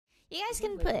You guys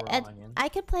can put. I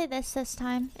could play this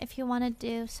time if you want to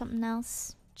do something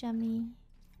else, Jemmy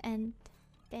and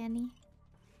Danny.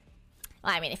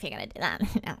 Well, I mean, if you're gonna do that,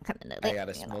 I'm gonna do that. I got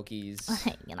a Smokies.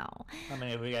 You know. I mean,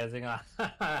 if you guys think, then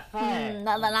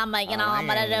I'm like, you know, I'm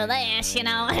gonna do this, you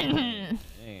know.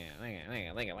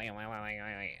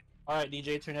 All right,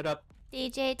 DJ, turn it up.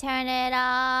 DJ, turn it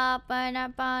up.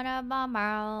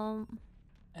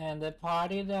 And the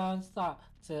party don't stop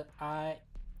till I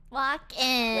walk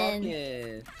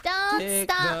in. Don't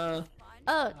stop.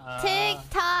 Oh, tick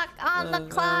tock on the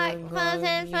clock.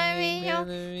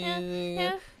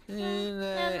 Do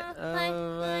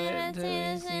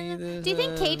you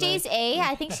think KJ's A?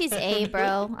 I think she's A,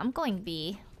 bro. I'm going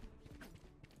B.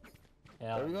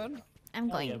 Yeah. Where are we going? I'm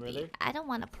going B. Brother. I don't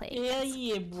want to play.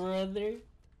 Yeah, brother.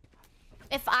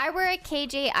 If I were a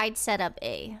KJ, I'd set up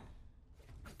A.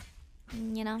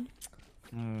 You know?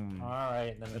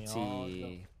 Alright, then let's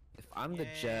see. If I'm the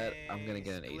Jet, I'm gonna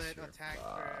get an ace here.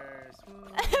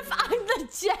 If I'm the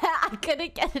Jet, I'm gonna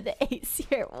get an ace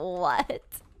here. What?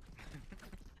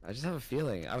 I just have a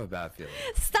feeling. I have a bad feeling.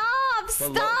 Stop!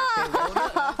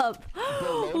 Stop!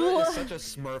 Bologna is such a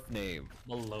Smurf name.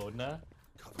 Bologna?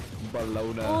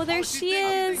 Bologna. Oh, there she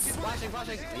is. Flashing.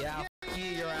 Yeah, f you,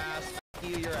 your ass. F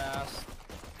you, your ass.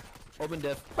 Open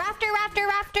diff.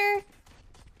 Raptor.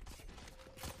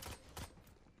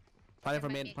 Pineapple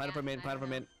main.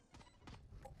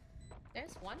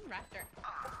 There's one raptor.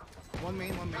 One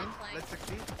main. Let's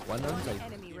succeed. One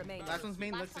enemy remaining. Last one's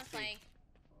main. Let's succeed.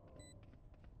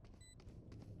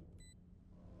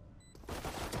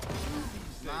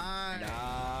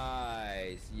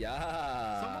 Nice.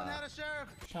 Yeah. Someone had a sheriff.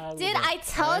 Did I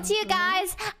told you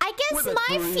guys? I guess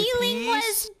my feeling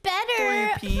was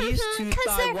better because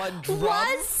there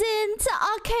wasn't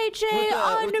a KJ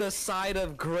on with the side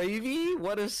of gravy.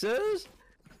 What is this?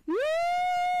 Woo!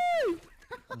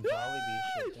 Jollibee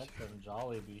shit. That's some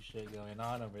Jollibee shit going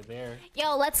on over there.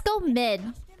 Yo, let's go mid,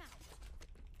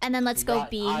 and then let's go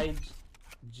B.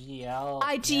 IGL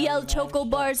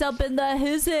CHOCOBARS up in the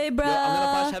hizzy, bro. Yo, I'm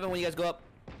gonna flash heaven when you guys go up.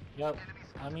 Yep,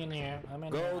 I'm in here.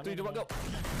 Go, 3, 2, 1, go.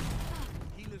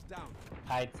 Healer's down.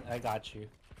 I got you.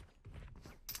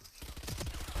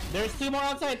 There's two more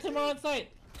on site.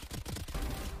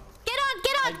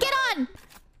 Get on!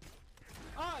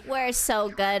 We're so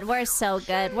good. Holy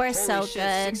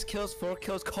shit, 6 kills, 4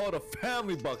 kills. Call it a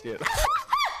family bucket.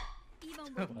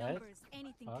 Even with numbers,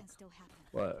 anything can still happen.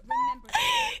 What?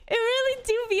 It really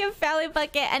do be a family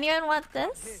bucket. Anyone want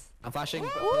this? I'm flashing.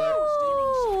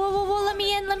 Whoa, let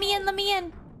me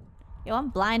in. Yo, I'm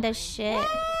blind as shit.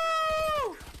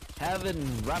 Heaven,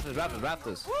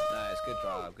 Raptors. Nice, good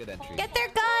job, good entry. Get their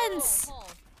guns.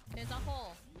 There's a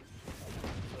hole.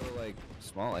 So, like,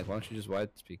 small, like, why don't you just wide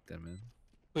speak then, man?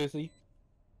 Pussy.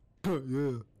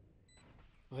 Yeah.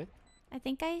 What? I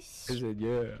think I said,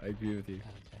 yeah, I agree with you.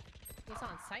 Who's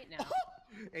on site now?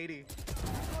 80.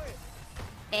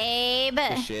 Abe.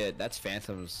 Good shit, that's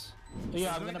Phantoms.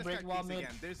 Yeah, I'm gonna break wall mid.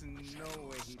 There's no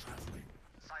way he.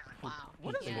 Wow.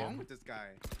 What is wrong with this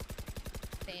guy?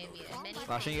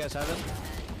 Flashing, you guys have it?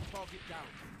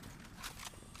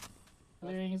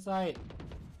 Clearing sight.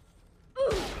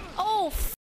 Oh,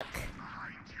 fuck.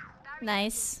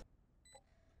 Nice.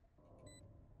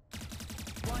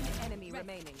 One enemy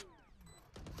remaining.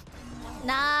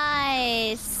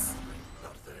 Nice.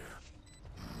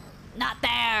 Not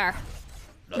there.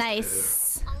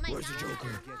 Nice. Oh my Where's the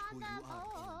Joker?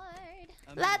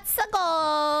 Let's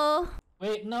go.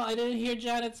 Wait, no, I didn't hear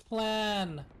Janet's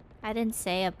plan. I didn't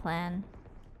say a plan.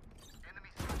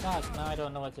 Gosh, now I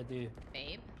don't know what to do.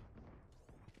 Babe.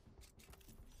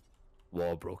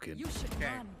 Wall broken. You should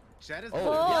run. Jet is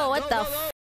Oh, what the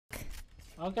f?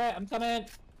 Okay, I'm coming.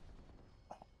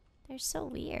 They're so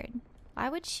weird. Why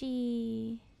would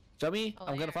she? Jummy,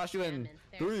 I'm gonna flash you in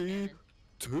 3,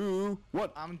 2, 1.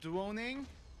 I'm droning.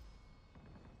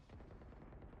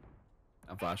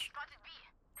 I'm flash.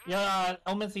 Yeah,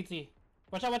 Omen CT.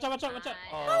 Watch out.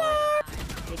 Oh,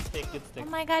 good stick. Oh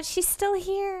my god, she's still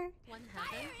here. One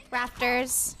heaven.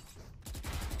 Raptors.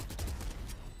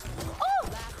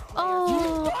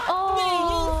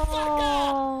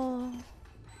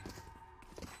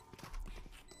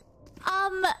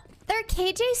 Their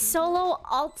KJ solo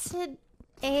ulted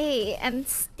A and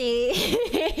stayed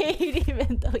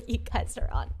even though you guys are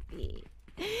on B.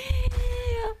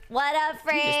 What a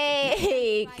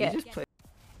freak!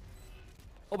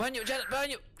 Oh, behind you, Janet,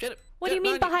 behind you, Janet. What do you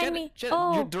mean behind me? Janet,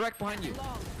 Oh. you're direct behind you.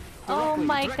 Oh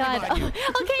my god. Okay, no,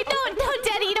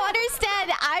 Daddy, you don't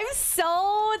understand. I'm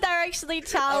so directionally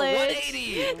challenged.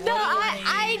 180. No,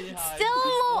 I still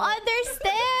don't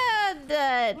understand.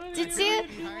 Did you?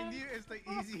 Behind you is the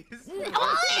easiest.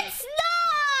 Well, it's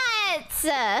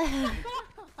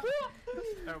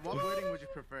What wording would you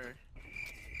prefer?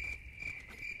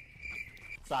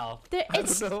 South.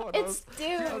 It's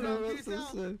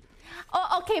dude.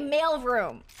 Oh, okay, mail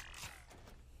room.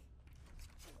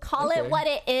 Call it what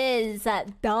it is.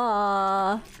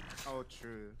 Duh. Oh,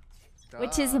 true.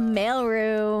 Which is mail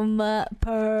room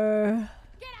per.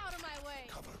 Get out of my way.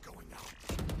 Cover going out.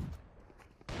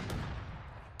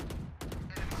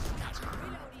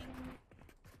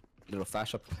 Little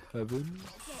flash up heaven.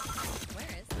 Where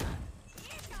is that?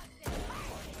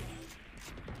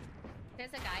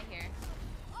 There's a guy here.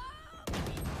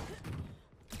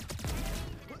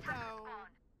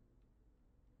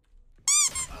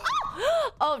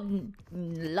 Oh,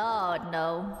 Lord,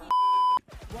 no.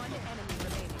 One enemy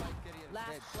remaining.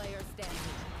 Last player standing.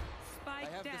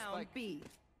 Spike down B.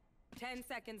 10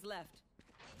 seconds left.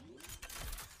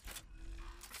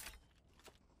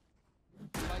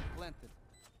 Spike planted.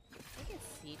 I think it's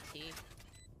CT.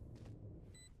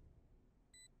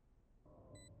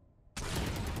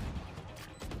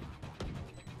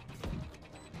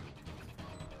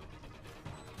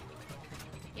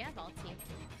 Yeah, Vaulty.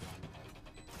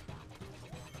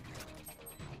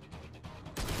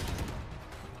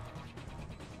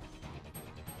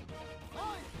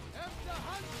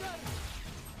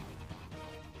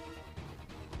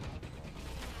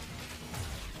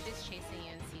 She's chasing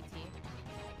you in CT.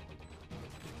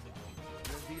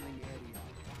 Revealing area.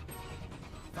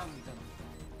 Found them.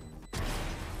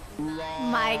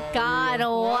 My God,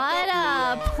 what a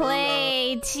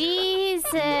play.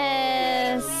 Jesus.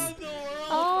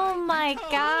 Oh my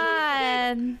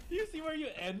God. You see where you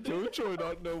end? Jojo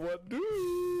don't know what to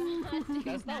do.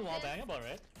 That's not wall bangable,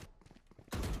 right?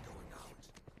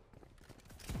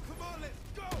 Come on, let's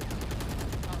go. Oh,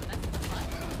 that's the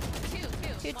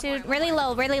what? Two. Two. Really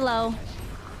low, really low.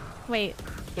 Wait.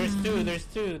 There's two, there's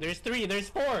two, there's three, there's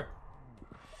four.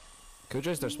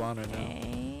 Kuja's their spawn right now.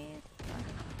 Okay.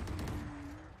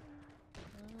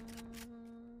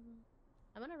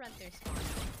 I'm gonna run through spawn.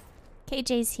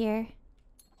 KJ's here.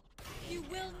 You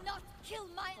will not kill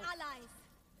my allies.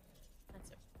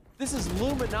 That's it. This is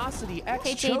Luminosity X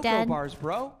KJ dead. CHOCOBARs,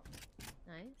 bro.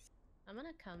 Nice. I'm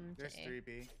gonna come There's to A.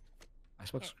 3B. I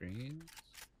smoke screens.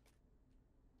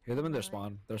 Hear them in their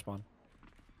spawn. Their spawn.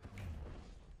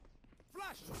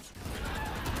 Flash.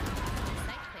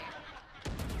 Site clear.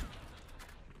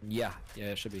 Yeah,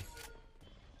 it should be.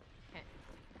 Okay.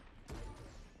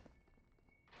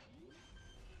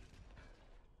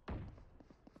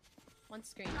 One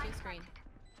screen, two screen.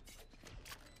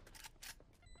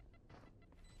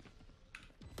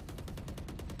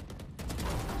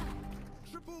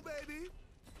 Triple baby.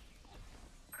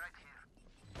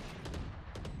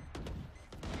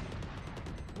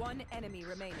 One enemy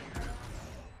remaining.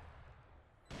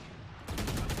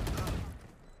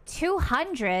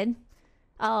 200?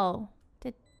 Oh,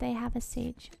 did they have a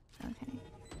sage? Okay.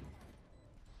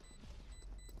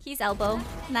 He's elbow.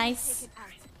 Nice.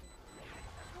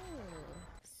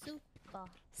 Ooh, super.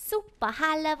 Super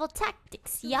high level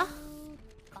tactics, yeah.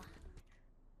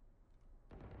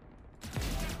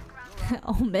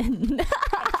 Omen.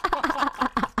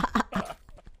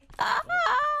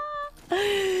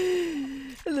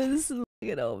 This is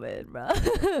fucking Omen, bro.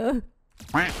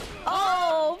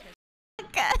 Oh,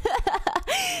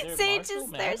 Sage is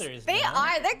there.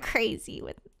 They're crazy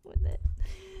with it.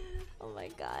 Oh my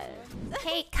god.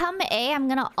 Hey, come A. I'm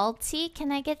gonna ulti.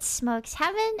 Can I get smokes?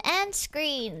 Heaven and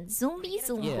screen. Zombie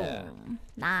zoom. Yeah.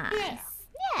 Nice.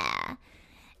 Yeah.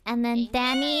 And then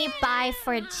Danny, bye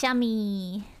for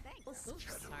Jummy.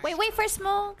 Wait for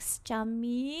smokes.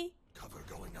 Jummy. Cover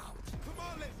going out. Come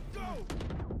on, let's go.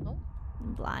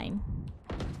 I'm blind.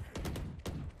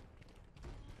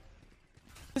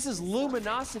 This is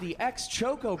Luminosity X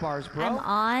CHOCOBARs, bro. I'm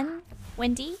on.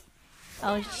 Wendy.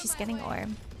 Oh, she's getting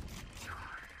orb.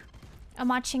 I'm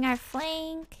watching our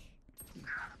flank.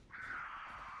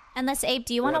 Unless Abe,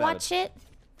 do you want to watch it?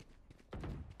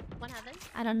 One heaven.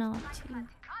 I don't know.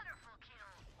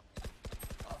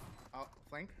 Oh,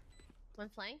 flank. One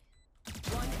flank.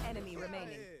 One enemy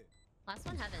remaining. Last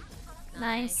one heaven.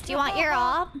 Nice. Do you want your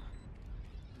op?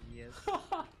 Yes.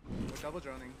 We're double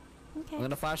droning. Okay. I'm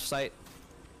gonna flash sight.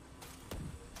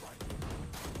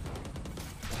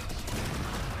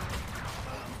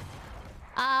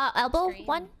 Elbow Screen.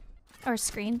 one? Or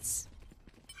screens?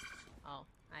 Oh,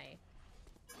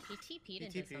 he TP'd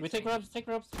into TP'd. We take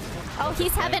ropes, Oh,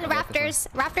 he's heaven. Raptors.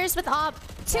 Raptors with op.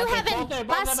 Two heaven.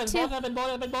 Last two.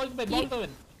 Both heaven.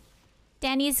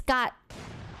 Danny's got.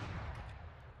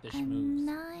 Dish moves.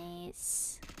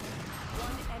 Nice.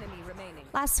 One enemy remaining.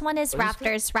 Last one is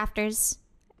Raptors. Raptors.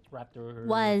 Raptor.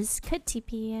 Was. Could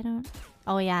TP. I don't.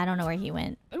 Oh yeah, I don't know where he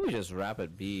went. I think we just wrap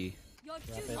at B.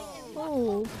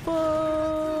 Oh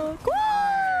fuck! Woo!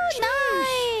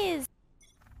 Nice.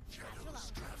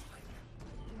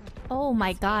 Oh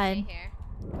my god. Here.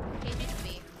 KJ's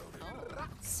B. Oh.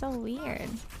 So weird.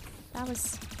 That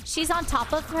was. She's on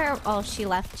top of her. Oh, she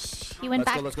left. She went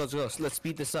back. Let's go. Let's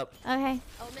speed this up. Okay.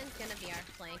 Omen's gonna be our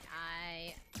flank.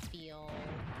 I feel.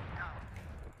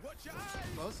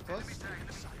 Close.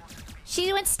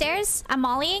 She went stairs. I'm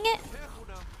mollying it.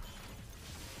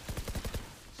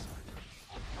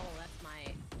 Oh, that's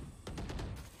my.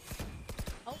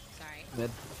 Oh, sorry.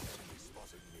 Mid.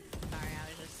 Sorry, I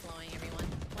was just slowing everyone.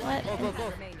 What?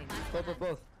 Both. Remaining.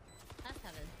 Both. That's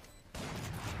heaven.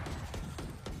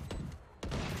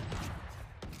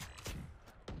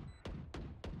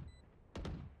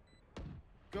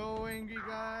 Go, angry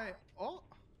guy. Oh.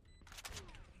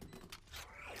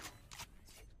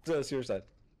 That's your side.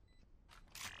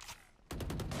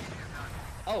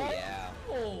 Oh yeah.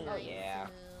 Oh. Oh yeah.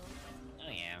 Oh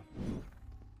yeah.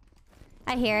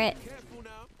 I hear it. Careful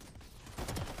now.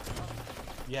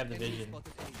 You have the vision.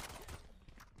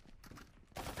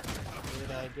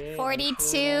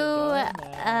 42.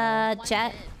 One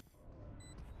Jet. mid.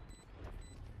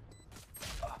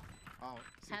 Oh.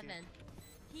 CT. Heaven.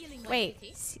 Healing. Wait,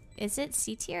 is it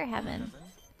CT or heaven?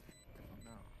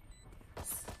 No.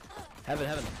 Heaven.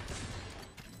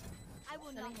 I will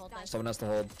Let me not hold die. this. Someone has to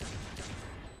hold.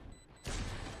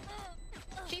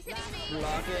 She's hitting me.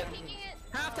 Block it. Peeking it.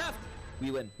 Half.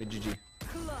 We win. We GG.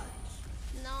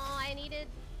 No, I needed.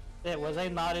 Yeah, was I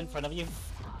not in front of you?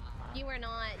 You were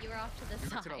not. You were off to the To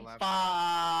the side. left.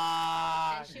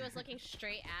 And Fuck. she was looking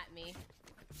straight at me.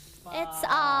 It's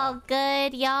all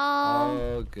good, y'all.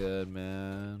 Oh, good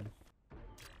man.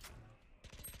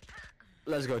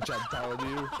 Let's go, Chad. Telling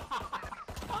you.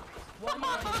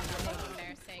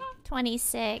 Embarrassing.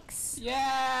 26.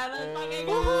 Yeah, let's fucking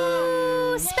go.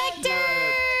 Woohoo!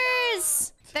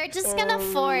 Specters! They're just gonna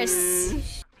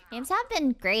force. Games have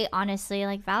been great, honestly.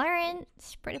 Like Valorant,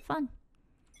 it's pretty fun.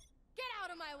 Get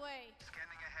out of my way.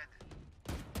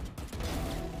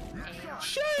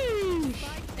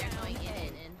 They're going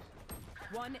in.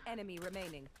 One enemy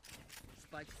remaining.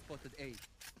 Spike spotted A.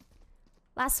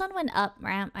 Last one went up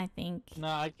ramp, I think. No,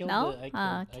 I killed No? it.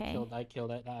 Oh, okay. I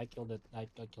killed it. I killed it.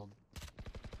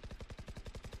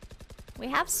 We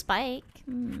have Spike.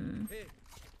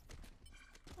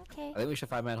 Okay. I think we should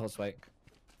 5-man hold spike.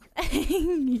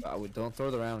 Don't throw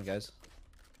it around, guys.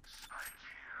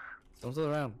 Don't throw it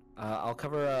around. I'll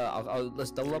cover.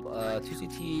 Let's double up. 2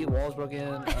 CT. Walls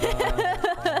broken.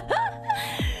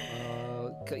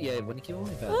 Yeah, when you keep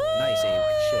moving fast. Nice aim.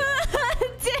 Shit.